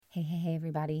Hey,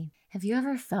 everybody. Have you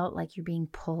ever felt like you're being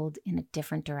pulled in a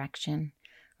different direction?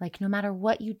 Like no matter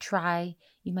what you try,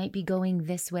 you might be going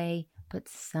this way, but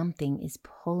something is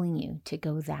pulling you to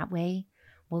go that way?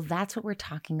 Well, that's what we're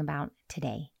talking about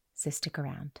today, so stick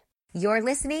around. You're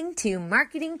listening to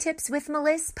Marketing Tips with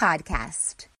Melissa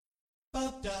podcast.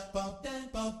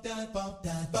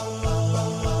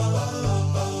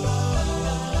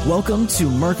 Welcome to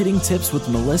Marketing Tips with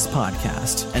Melissa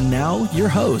podcast. And now your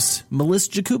host,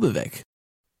 Melissa Jakubovic.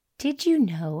 Did you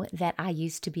know that I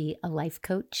used to be a life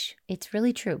coach? It's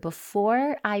really true.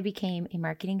 Before I became a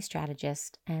marketing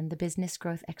strategist and the business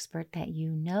growth expert that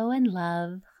you know and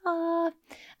love,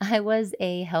 I was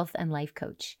a health and life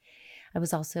coach. I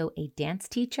was also a dance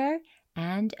teacher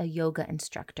and a yoga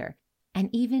instructor. And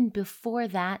even before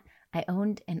that, I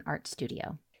owned an art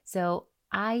studio. So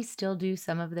I still do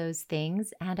some of those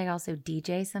things, and I also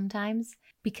DJ sometimes,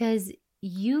 because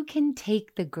you can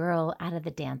take the girl out of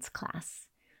the dance class,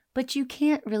 but you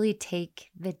can't really take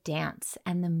the dance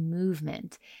and the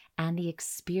movement and the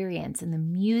experience and the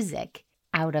music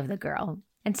out of the girl.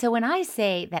 And so when I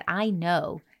say that I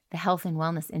know the health and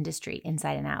wellness industry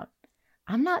inside and out,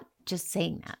 I'm not just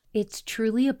saying that. It's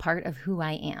truly a part of who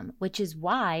I am, which is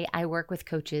why I work with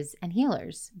coaches and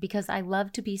healers, because I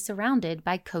love to be surrounded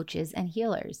by coaches and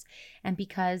healers, and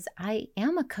because I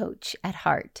am a coach at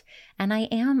heart and I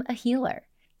am a healer.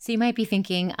 So you might be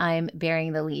thinking I'm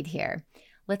bearing the lead here.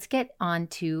 Let's get on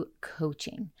to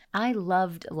coaching. I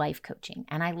loved life coaching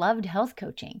and I loved health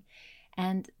coaching.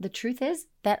 And the truth is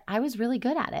that I was really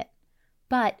good at it.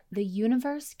 But the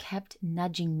universe kept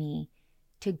nudging me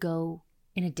to go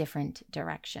in a different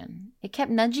direction. It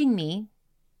kept nudging me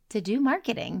to do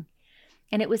marketing.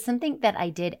 And it was something that I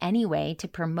did anyway to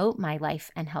promote my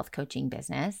life and health coaching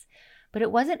business. But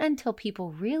it wasn't until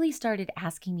people really started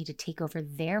asking me to take over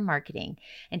their marketing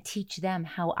and teach them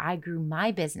how I grew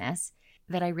my business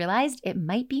that I realized it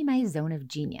might be my zone of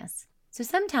genius. So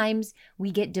sometimes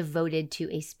we get devoted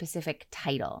to a specific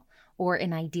title or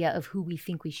an idea of who we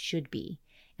think we should be,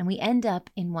 and we end up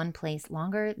in one place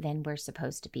longer than we're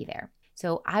supposed to be there.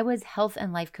 So I was health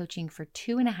and life coaching for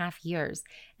 2.5 years.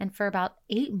 And for about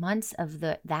 8 months of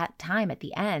that time at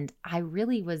the end, I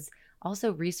really was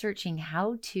also researching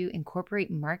how to incorporate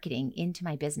marketing into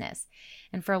my business.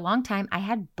 And for a long time, I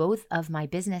had both of my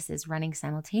businesses running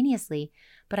simultaneously,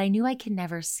 but I knew I could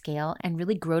never scale and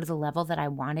really grow to the level that I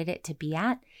wanted it to be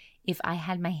at if I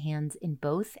had my hands in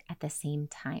both at the same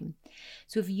time.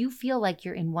 So if you feel like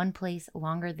you're in one place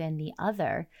longer than the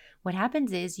other, what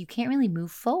happens is you can't really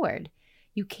move forward.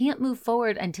 You can't move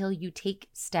forward until you take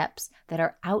steps that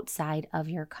are outside of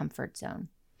your comfort zone.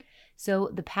 So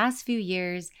the past few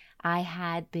years, I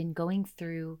had been going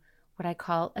through what I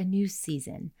call a new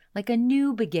season, like a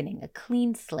new beginning, a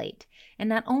clean slate. And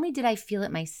not only did I feel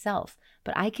it myself,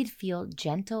 but I could feel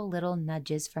gentle little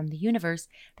nudges from the universe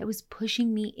that was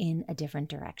pushing me in a different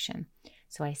direction.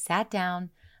 So I sat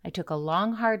down, I took a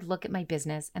long, hard look at my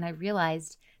business, and I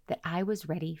realized that I was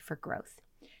ready for growth.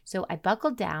 So I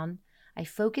buckled down. I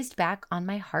focused back on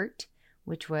my heart,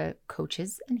 which were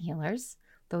coaches and healers.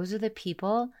 Those are the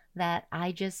people that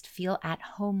I just feel at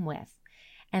home with.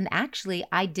 And actually,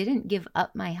 I didn't give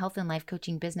up my health and life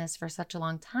coaching business for such a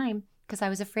long time because I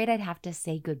was afraid I'd have to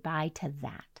say goodbye to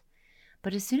that.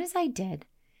 But as soon as I did,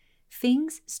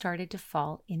 things started to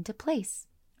fall into place.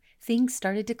 Things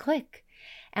started to click.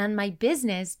 And my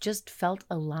business just felt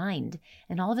aligned.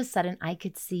 And all of a sudden, I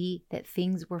could see that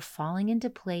things were falling into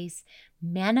place,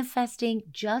 manifesting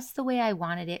just the way I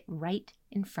wanted it right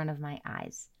in front of my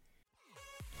eyes.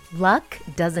 Luck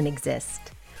doesn't exist.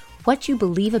 What you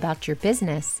believe about your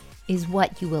business is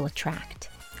what you will attract.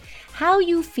 How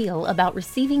you feel about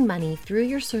receiving money through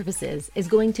your services is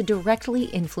going to directly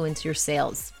influence your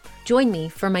sales. Join me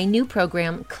for my new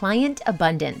program, Client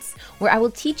Abundance, where I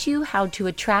will teach you how to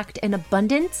attract an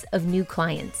abundance of new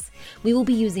clients. We will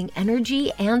be using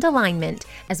energy and alignment,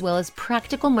 as well as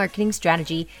practical marketing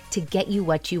strategy to get you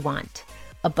what you want.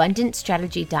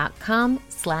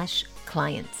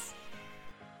 abundancestrategy.com/clients.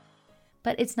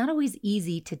 But it's not always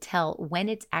easy to tell when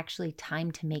it's actually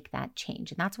time to make that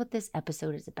change. And that's what this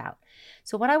episode is about.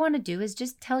 So what I want to do is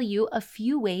just tell you a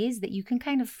few ways that you can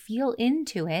kind of feel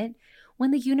into it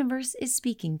when the universe is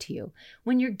speaking to you,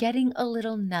 when you're getting a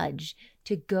little nudge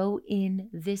to go in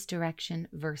this direction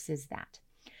versus that.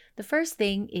 The first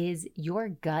thing is your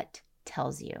gut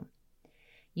tells you.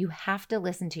 You have to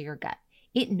listen to your gut.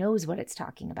 It knows what it's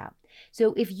talking about.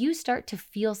 So if you start to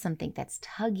feel something that's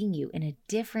tugging you in a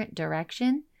different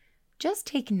direction, just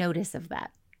take notice of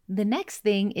that. The next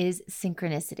thing is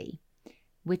synchronicity,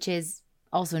 which is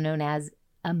also known as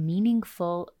a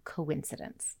meaningful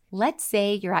coincidence. Let's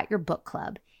say you're at your book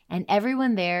club And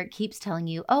everyone there keeps telling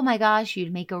you, oh my gosh,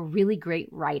 you'd make a really great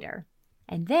writer.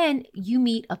 And then you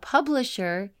meet a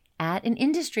publisher at an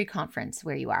industry conference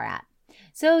where you are at.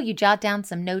 So you jot down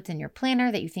some notes in your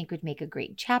planner that you think would make a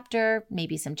great chapter,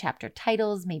 maybe some chapter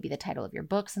titles, maybe the title of your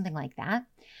book, something like that.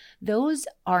 Those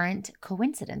aren't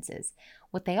coincidences.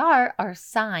 What they are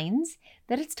signs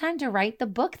that it's time to write the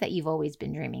book that you've always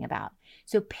been dreaming about.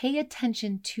 So pay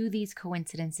attention to these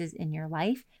coincidences in your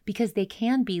life because they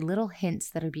can be little hints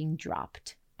that are being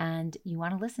dropped, and you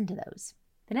want to listen to those.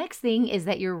 The next thing is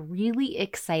that you're really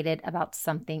excited about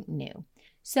something new.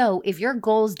 So if your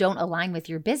goals don't align with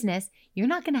your business, you're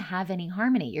not going to have any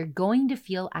harmony. You're going to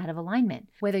feel out of alignment.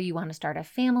 Whether you want to start a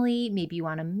family, maybe you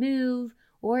want to move,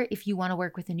 or if you want to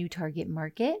work with a new target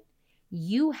market,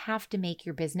 you have to make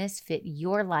your business fit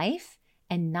your life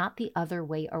and not the other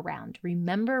way around.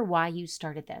 Remember why you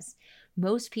started this.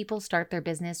 Most people start their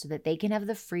business so that they can have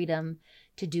the freedom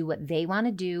to do what they want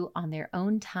to do on their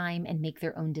own time and make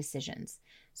their own decisions.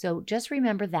 So just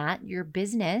remember that your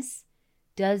business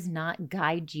does not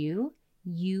guide you.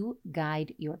 You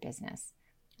guide your business.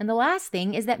 And the last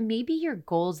thing is that maybe your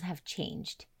goals have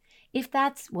changed. If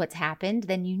that's what's happened,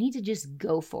 then you need to just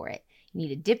go for it. You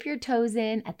need to dip your toes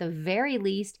in at the very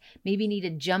least. Maybe you need to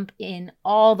jump in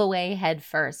all the way head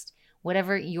first,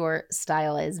 whatever your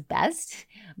style is best,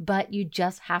 but you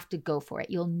just have to go for it.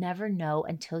 You'll never know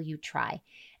until you try.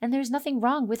 And there's nothing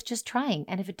wrong with just trying.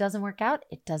 And if it doesn't work out,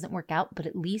 it doesn't work out, but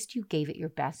at least you gave it your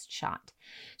best shot.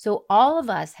 So all of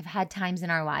us have had times in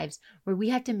our lives where we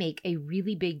had to make a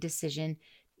really big decision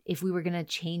if we were going to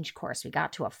change course. We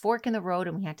got to a fork in the road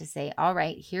and we had to say, all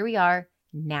right, here we are.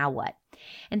 Now what?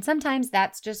 And sometimes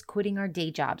that's just quitting our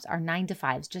day jobs, our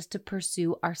 9-to-5s, just to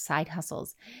pursue our side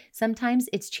hustles. Sometimes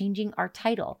it's changing our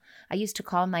title. I used to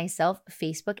call myself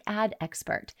Facebook ad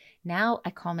expert. Now I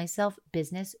call myself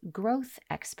business growth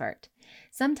expert.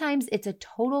 Sometimes it's a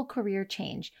total career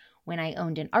change. When I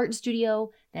owned an art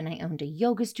studio, then I owned a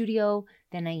yoga studio,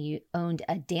 then I owned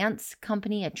a dance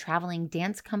company, a traveling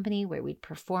dance company where we'd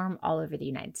perform all over the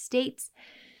United States.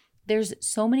 There's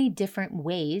so many different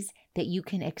ways that you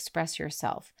can express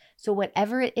yourself. So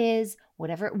whatever it is,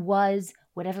 whatever it was,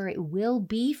 whatever it will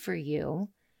be for you,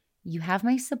 you have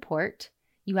my support.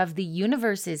 You have the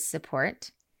universe's support.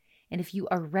 And if you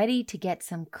are ready to get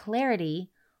some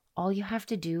clarity, all you have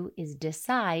to do is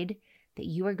decide that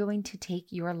you are going to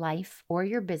take your life or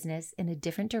your business in a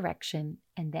different direction,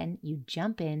 and then you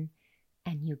jump in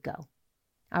and you go.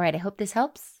 All right, I hope this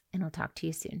helps, and I'll talk to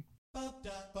you soon.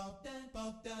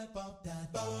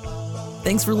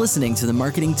 Thanks for listening to the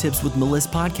Marketing Tips with Meliss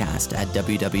podcast at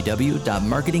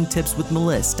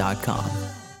www.marketingtipswithmeliss.com.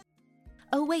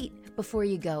 Oh, wait. Before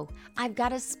you go, I've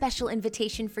got a special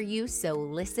invitation for you, so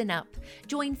listen up.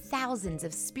 Join thousands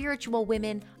of spiritual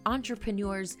women,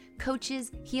 entrepreneurs,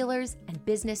 coaches, healers, and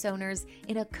business owners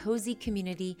in a cozy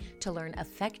community to learn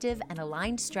effective and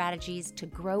aligned strategies to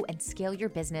grow and scale your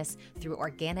business through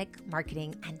organic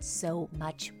marketing and so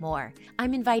much more.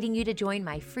 I'm inviting you to join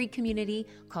my free community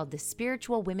called the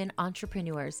Spiritual Women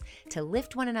Entrepreneurs to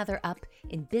lift one another up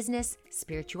in business,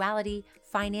 spirituality,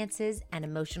 finances, and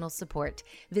emotional support.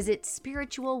 Visit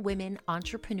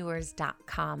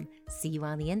spiritualwomenentrepreneurs.com. See you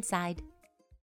on the inside.